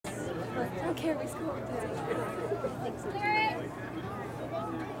I don't care if we score.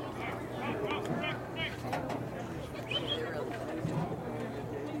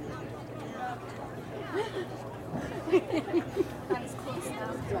 That was close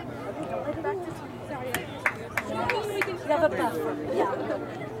now. You have a buffer. Yeah.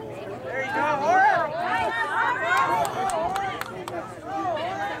 There you go, Laura!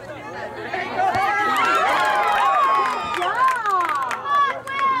 There you go,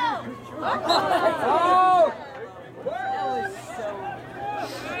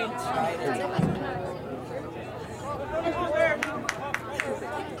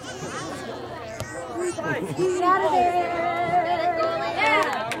 Get out of there!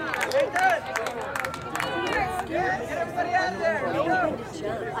 Get everybody out of there!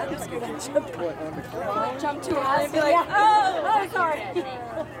 I'm scared of jump. Jump too high and be like, oh, sorry.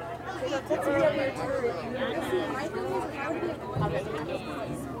 That's really weird.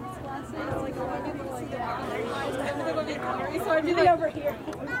 So I'd be over here.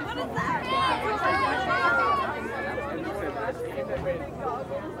 What is that?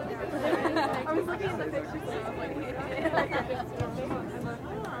 I was looking at the pictures.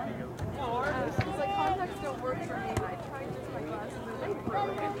 It's like contacts don't work for me. I tried just my glasses and they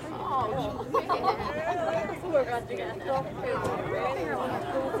broke. Oh, we're about to get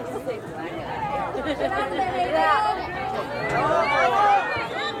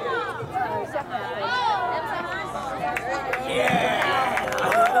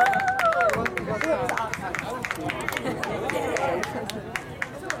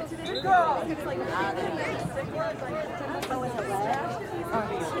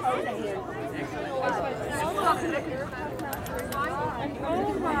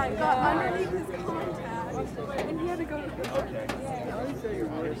Oh my God, underneath his contact. And he had to go to the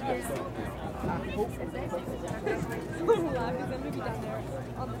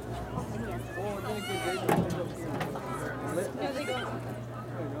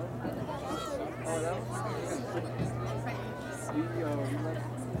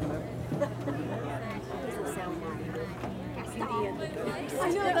I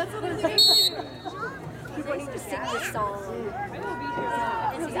know, that's what I'm saying. He's wanting to sing this song. I will be here.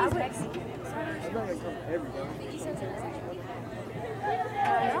 He's Mexican.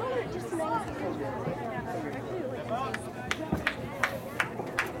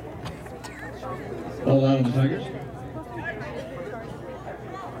 All out on the Tigers.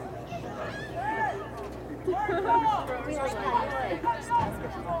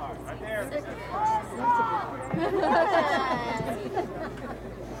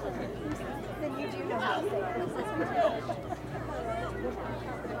 Then you do know how to say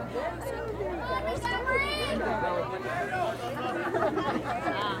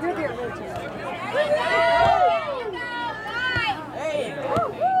You're the original.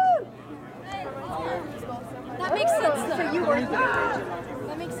 That makes sense though. So you were the original.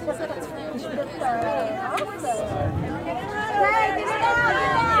 That makes sense that it's French. Awesome. Hey, good job.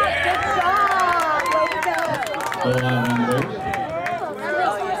 Way to go. All out on the board. That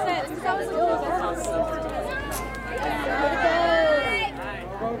makes more sense because that was a little bit awesome.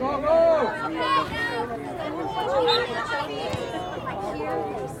 Go, go, go!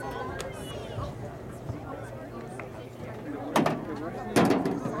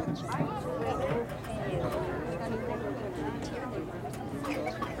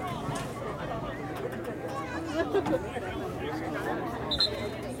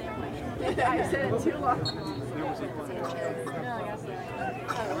 I said it too long.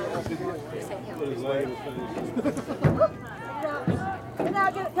 Get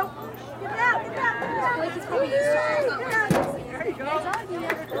out, get it, don't, get it out, get it out, get it out. Like he's probably used to it. There you go.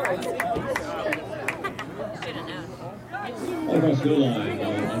 All across the goal line,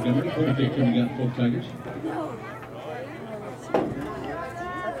 Montgomery, corner kick coming out for Tigers.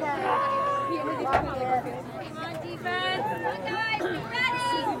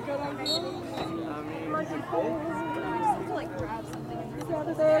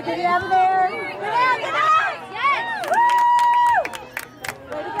 Get it out of there! Get out, get out! Yes! Woo!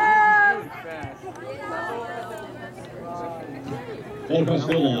 Way to go! All across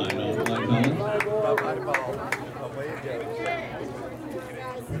the goal line, all the line Collins.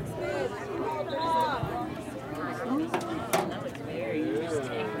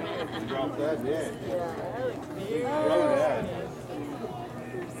 Drop that, yeah.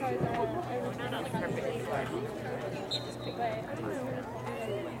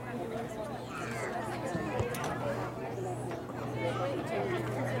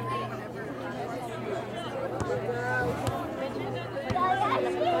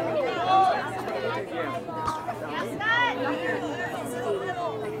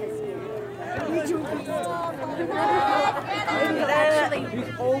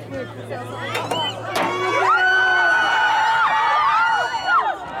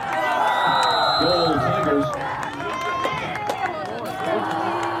 Goal, Tigers.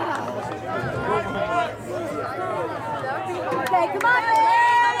 Okay, come on,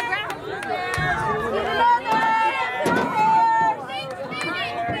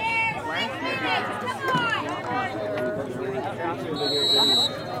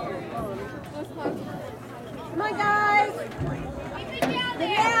 come on, guys.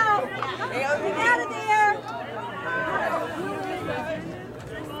 Get out. Get out of there.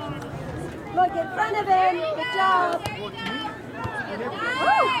 Look in front of him. Good job. Woo.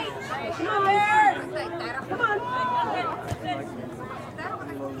 Come on, Bears. Come on. Come on, Bears.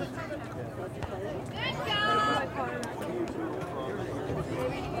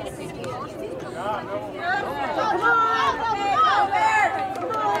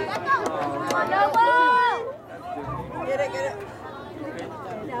 Come on. No ball. Get it, get it.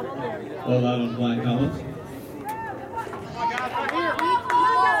 All out on Flying Collins.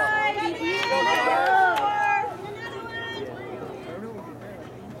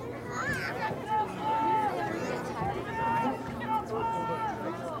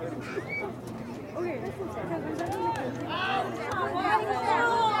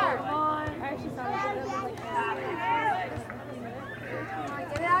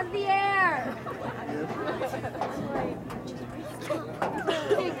 Get it out of the air.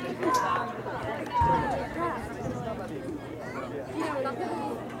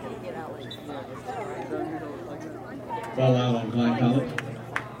 Ball out on Flying Collins.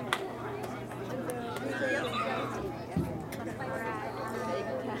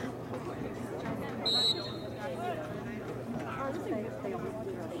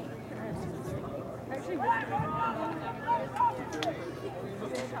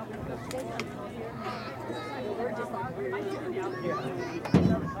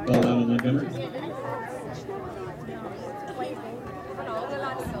 Ball out on Montgomery.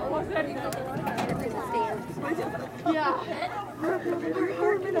 Yeah.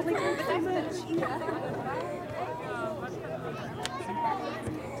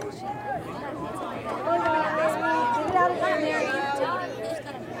 Get it out of there.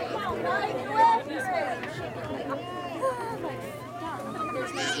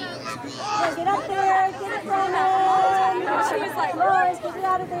 Get up there. Get it from him. She was like, Boys, get it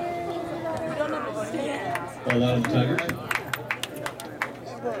out of there. you don't understand. Ball out on the Tigers.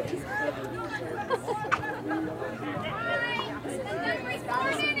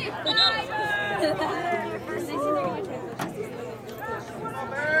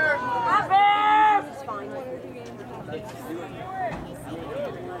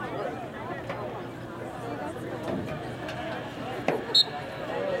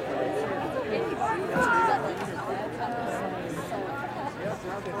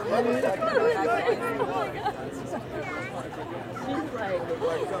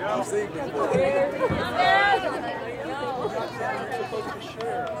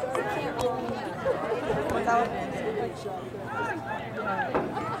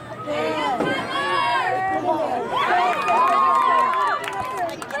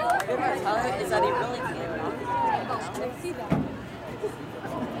 Is that he really can't?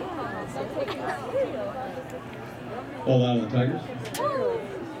 Ball out on the Tigers.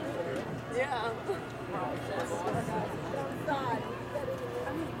 Yeah.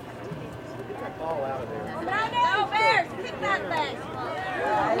 No, Bears, kick that thing.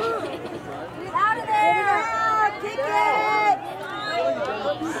 Get out of there. Kick it.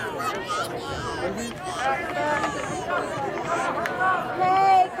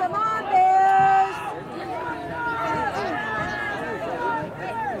 Okay, come on, Bears.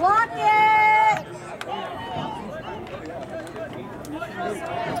 Block it.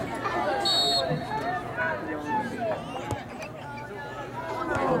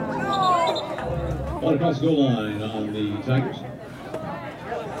 Ball across the goal line on the Tigers.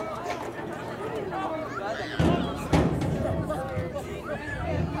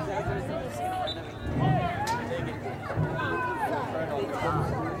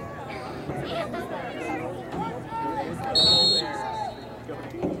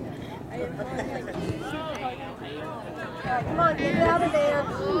 Come on, get it out of there.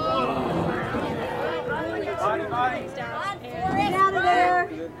 Get out of there.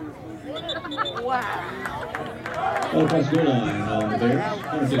 Ball across the goal line on the Bears.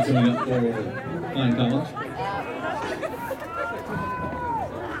 Penalty coming up for Flying Collins.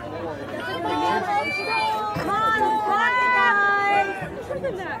 Come on, block it, guys.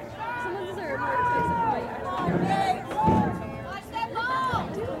 Someone deserves more expensive.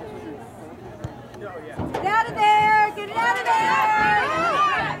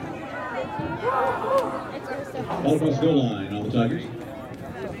 Ball across the goal line on the Tigers.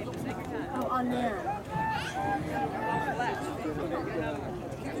 Oh, on them.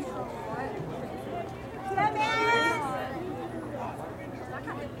 Come in!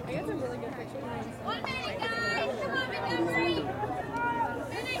 I got some really good pictures. 1 minute, guys! Come on, Montgomery!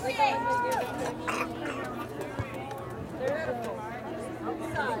 Finish it!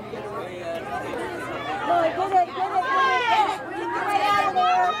 Lily, get it. Get right out of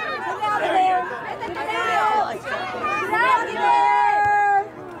there. Get out of there. Get out of there.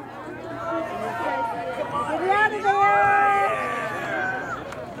 Get out of there.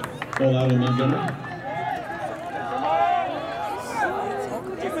 Ball out on Montgomery.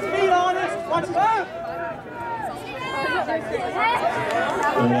 Keep his feet on it. Watch his back.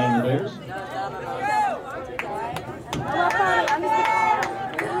 Ball out on the Bears. Ball out on the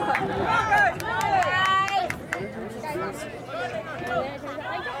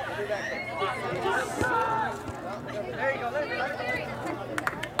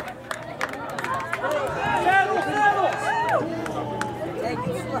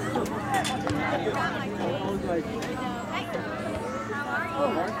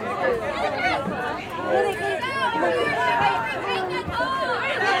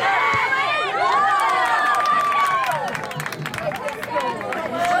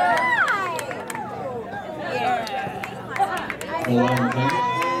Tigers.